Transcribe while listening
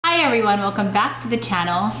everyone, welcome back to the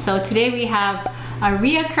channel. So today we have a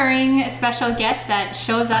reoccurring special guest that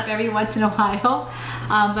shows up every once in a while.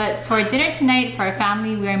 But for dinner tonight for our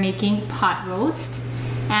family, we are making pot roast.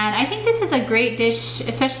 And I think this is a great dish,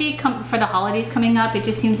 especially for the holidays coming up. It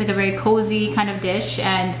just seems like a very cozy kind of dish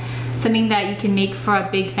and something that you can make for a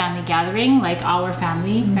big family gathering, like our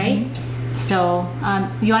family, right? So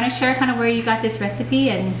you want to share kind of where you got this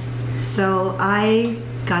recipe? And so I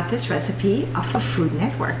got this recipe off of Food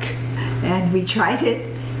Network, and we tried it,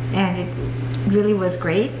 and it really was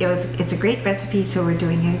great. It's a great recipe, so we're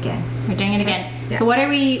doing it again. We're doing it again. Yeah. So what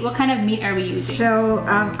kind of meat are we using? So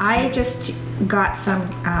I just got some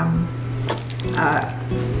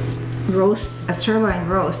a sirloin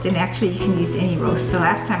roast, and actually you can use any roast. The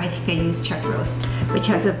last time I think I used chuck roast, which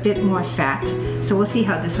has a bit more fat. So we'll see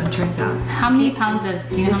how this one turns out. How many pounds of?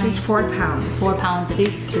 Do you know this is 4 pounds. 4 pounds of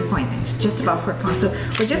 3.9. Just about 4 pounds. So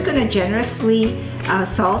we're just going to generously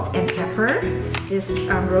salt and pepper this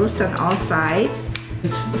roast on all sides.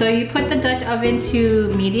 So you put the Dutch oven to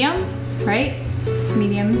medium, right?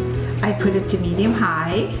 Medium. I put it to medium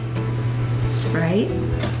high, right?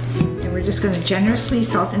 And we're just going to generously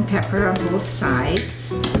salt and pepper on both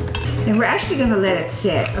sides. And we're actually going to let it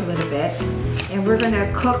sit a little bit. And we're going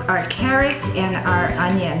to cook our carrots and our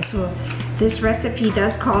onions. So this recipe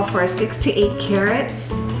does call for 6 to 8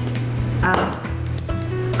 carrots.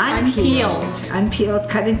 Unpeeled,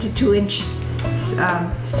 cut into 2-inch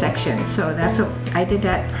sections. So that's what I did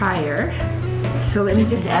that prior. So let me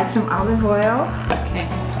just add some olive oil. Okay.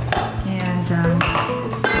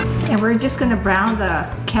 And we're just going to brown the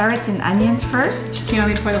carrots and onions first. Do you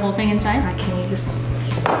want me to pour the whole thing inside? Can you just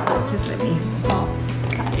let me? Oh,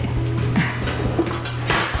 got it.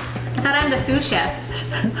 I thought I'm the sous chef.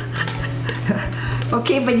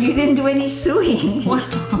 Okay, but you didn't do any sewing. What?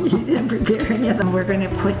 You didn't prepare any of them. We're going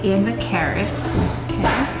to put in the carrots. Okay.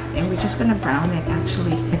 And we're just going to brown it,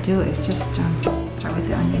 actually. What I do is just start with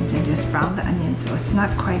the onions and just brown the onions so it's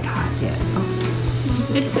not quite hot yet. Oh.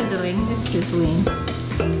 It's sizzling. It's sizzling.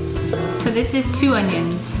 So this is 2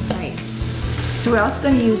 onions. Right. So we're also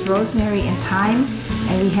going to use rosemary and thyme.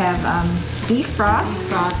 And we have beef broth.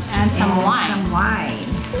 And some wine.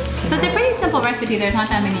 So it's a pretty simple recipe. There's not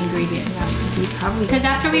that many ingredients. Yeah, because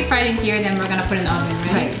after we fry it here, then we're going to put it in the oven,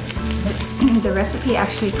 right? The recipe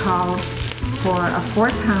actually calls for a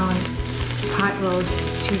 4-pound pot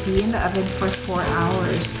roast to be in the oven for 4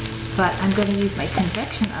 hours. But I'm going to use my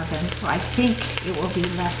convection oven, so I think it will be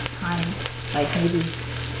less time, like maybe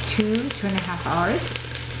 2.5 hours.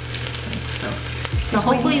 So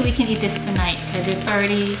hopefully we can eat this tonight, because it's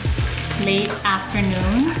already late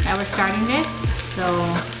afternoon that we're starting this. So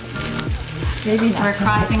maybe not. We're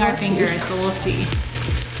crossing our fingers, but we'll see.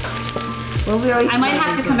 Well, I might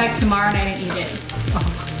have to come back tomorrow night and eat it. Oh.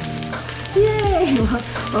 Yay!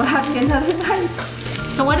 We'll have it another night.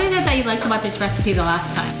 So what is it that you liked about this recipe the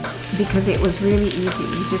last time? Because it was really easy.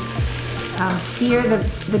 You just sear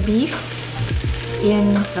the beef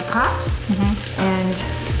in the pot and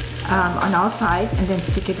on all sides, and then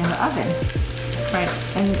stick it in the oven. Right.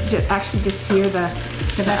 And actually just sear the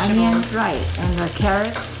onions, right, and the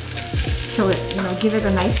carrots. So it, give it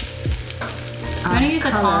a nice you want to use the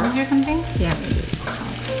tongs or something? Yeah, maybe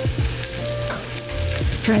tongs.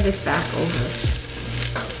 Turn this back over.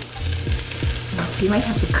 So you might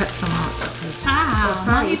have to cut some out. Ah,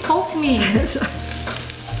 Mom, you poked me. It's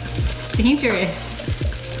dangerous.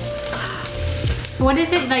 So what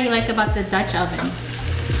is it that you like about the Dutch oven?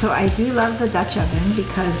 So I do love the Dutch oven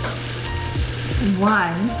because,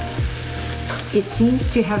 one, it seems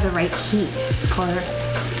to have the right heat for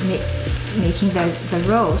making the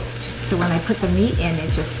roast. So when I put the meat in,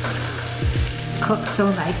 it just cooks so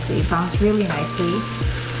nicely, browns really nicely.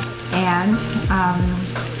 And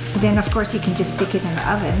then of course you can just stick it in the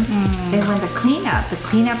oven. And when the cleanup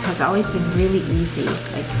has always been really easy.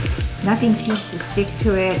 Like nothing seems to stick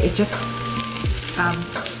to it. It just,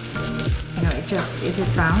 is it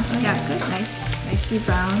brown? Oh, yeah, good, nicely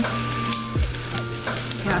browned.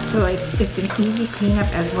 Yeah, so it's an easy cleanup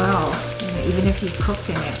as well, even if you've cooked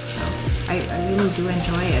in it. So I really do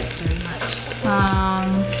enjoy it very much.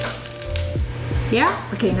 Yeah.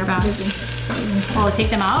 Okay, now put it in. Oh, take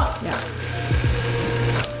them out? Yeah.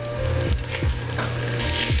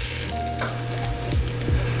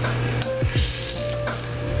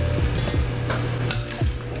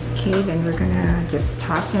 Okay, then we're gonna just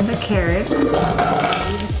toss in the carrots. Do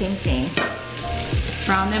the same thing.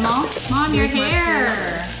 Brown them all? Mom, your hair!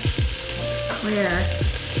 Where?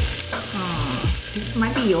 Oh, it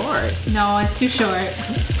might be yours. No, it's too short.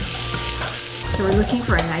 So we're looking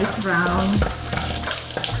for a nice brown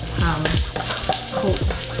coat.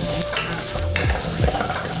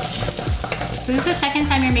 So this is the second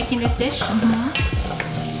time you're making this dish?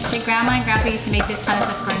 Like Grandma and Grandpa used to make this kind of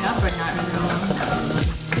stuff growing up, or not really?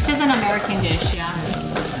 This is an American dish, yeah.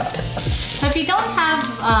 So if you don't have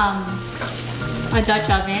a Dutch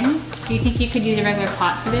oven, do you think you could use a regular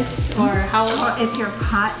pot for this? Or how? Well, if your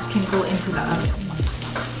pot can go into the oven.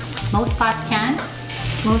 Most pots can?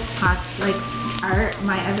 Most pots, like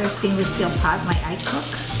my other stainless steel pot, my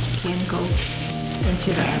iCook, can go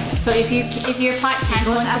into the oven. So if your pot can't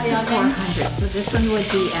go into the oven, 400. So this one would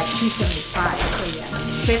be at 275. So yeah.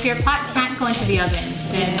 So if your pot can't go into the oven,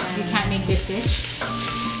 then you can't make this dish.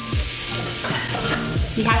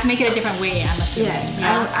 You have to make it a different way, I'm assuming.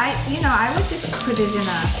 Yeah. I would just put it in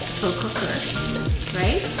a slow cooker,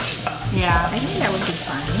 right? Yeah. I think that would be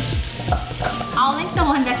fine. I'll link the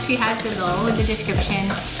one that she has below in the description.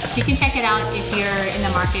 You can check it out if you're in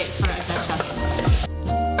the market for a Dutch oven.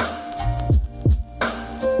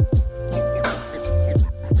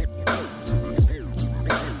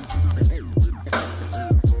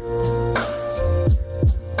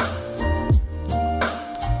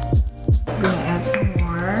 We're gonna add some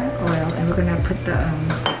more oil, and we're gonna put the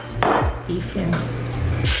beef in.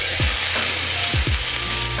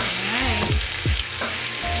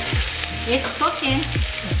 It's cooking.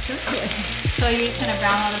 It's cooking. So you're just gonna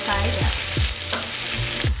brown all the sides? Yeah.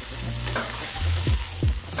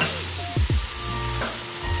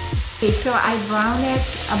 Okay, so I brown it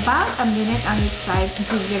about a minute on each side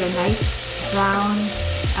until you get a nice brown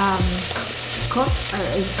cook, or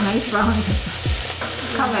a nice brown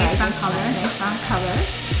color. Nice brown color. Nice brown color.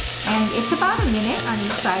 And it's about a minute on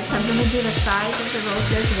each side, so I'm gonna do the sides of the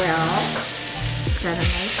roast as well. It's got a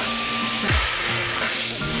nice.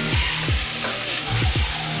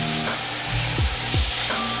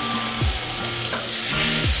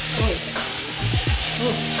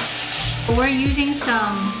 We're using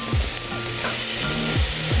some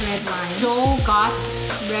Red wine. Joel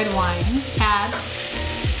Gott's red wine tab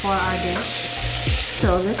for our dish.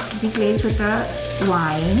 So let's deglaze with the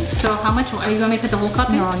wine. So how much? Are you going to put the whole cup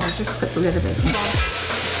in? No, just put a little bit. Okay,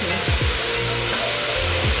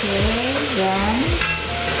 then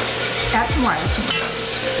that's more.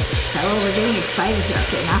 So we're getting excited here.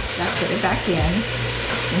 Okay, now let's put it back in.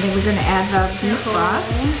 And then we're going to add the beef broth.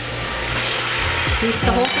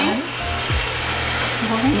 The whole thing? The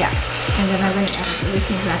whole thing? Yeah. And then I'm going to add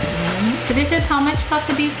everything back in. So this is how much cups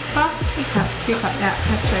of beef broth? 3 cups. 3 cups. Yeah,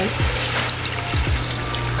 that's right.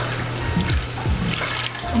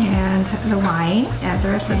 And the wine, add the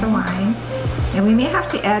rest of the wine. And we may have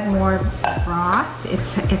to add more broth.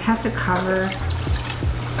 It has to cover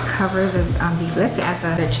the beef. Let's add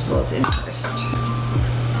the vegetables in first.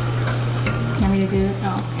 Want me to do it?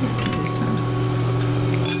 Oh. Okay, this one.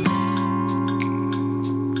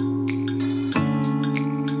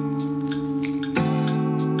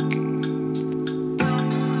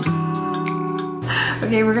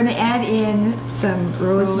 Okay, we're gonna add in some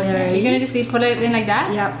rosemary. You're gonna just put it in like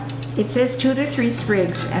that? Yep. It says 2 to 3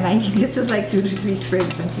 sprigs, and I think this is like 2 to 3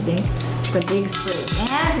 sprigs, don't you think? It's a big sprig.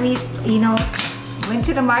 And we, went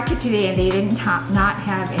to the market today, and they didn't not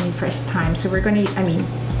have any fresh thyme, so we're gonna.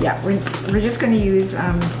 We're just gonna use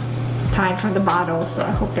thyme from the bottle. So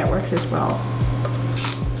I hope that works as well.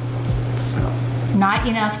 So. Not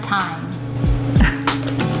enough time.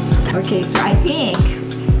 Okay, so I think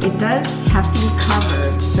it does have to be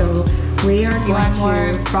covered, so we are going to...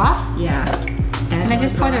 more broth? Yeah. Can I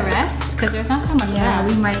just pour the rest? Because there's not that much Yeah, left.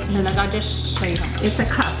 we might need... I'll just show you how much. It's a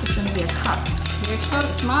cup. It's going to be a cup. You're so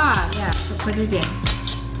smart. Yeah, so put it in.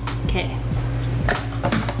 Okay.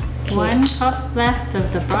 1 cup left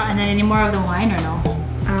of the broth, and then any more of the wine or no?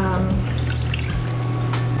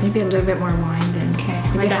 Maybe a little bit more wine then. Okay.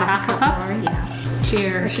 Maybe Like a half a cup? more. Yeah.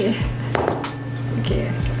 Cheers. Okay.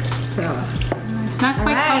 Okay. So... It's not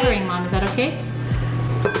quite covering, Mom. Is that okay?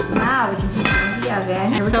 Now we can stick it in the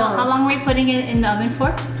oven. Here we So go. how long are we putting it in the oven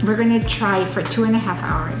for? We're going to try for 2.5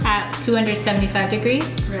 hours. At 275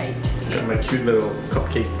 degrees. Right. Got my cute little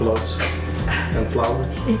cupcake gloves and flowers.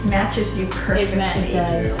 It matches you perfectly. It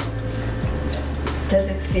does. Does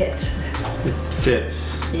it fit? It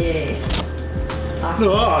fits. Yeah.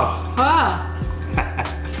 Ah!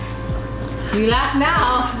 Oh. You laugh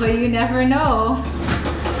now, but you never know.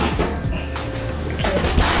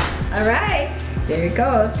 All right, there it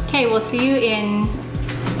goes. Okay, we'll see you in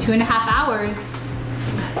 2.5 hours.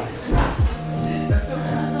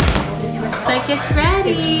 Like it's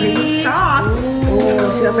ready. It's pretty soft. Oh,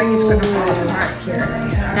 it feels like it's gonna fall apart here.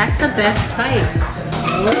 That's the best type.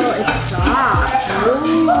 Oh, it's soft.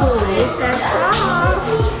 Oh, it's that soft.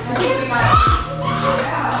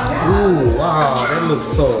 Ooh, wow, that looks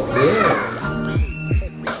so good.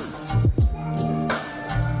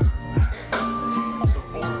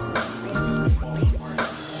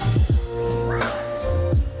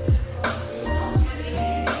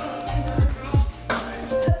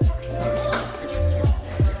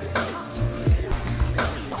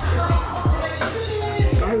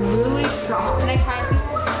 soft. Can I try a piece?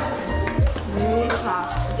 Really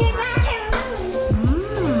soft.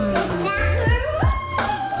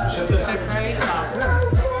 They're very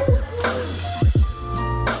soft.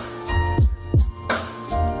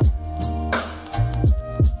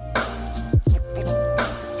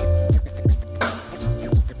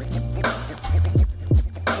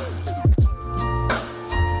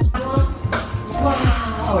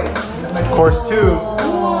 Course 2.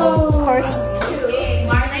 Course.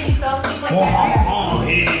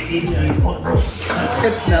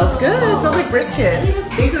 It smells good. It smells like brisket.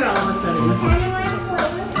 Bigger all of a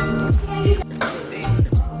sudden.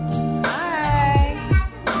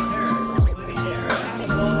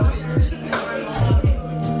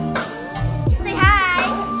 Say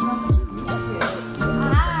hi.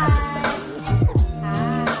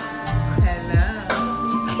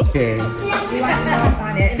 Okay, You want salt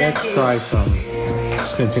on it. let's try some.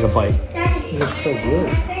 Just gonna take a bite. It looks so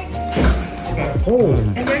good. Oh,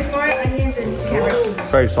 And there's more onions and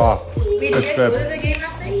carrots. very soft. It's good. the game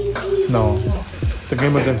last night? No, the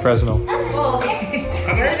game was in Fresno. Oh, okay.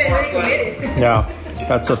 I would have been really committed. Yeah,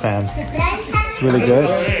 that's a fan. It's really good.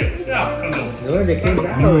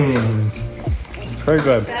 Very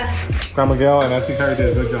good. Grandma Gail and Auntie Carrie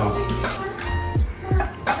did a good job.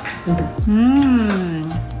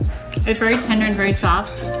 It's very tender and very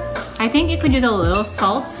soft. I think you could use a little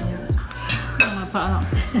salt. I'm gonna put on.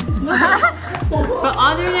 But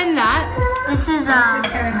other than that, This is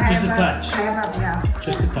Just a touch. yeah.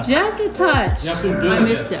 Just a touch. just a touch. You have to do I it.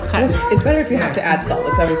 missed it. Okay. It's better if you have to add salt.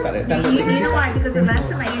 It's always better. You know why? Because the last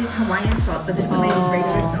time I used Hawaiian salt, but this time I used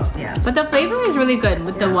regular salt. Yeah. But the flavor is really good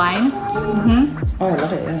with the wine. Oh, I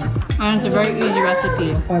love it, yeah. And it's a very easy recipe.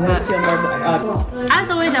 Oh, I want to steal more. As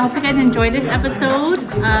always, I hope you guys enjoyed this episode.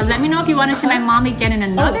 Let me know if you want to see my mom again in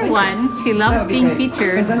another one. She loves being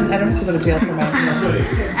featured. I don't have to go to jail for my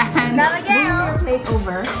And, Abigail, plate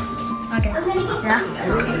over. Okay.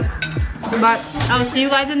 Yeah. but I'll see you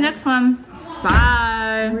guys in the next one.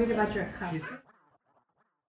 Bye. Worried about your cup.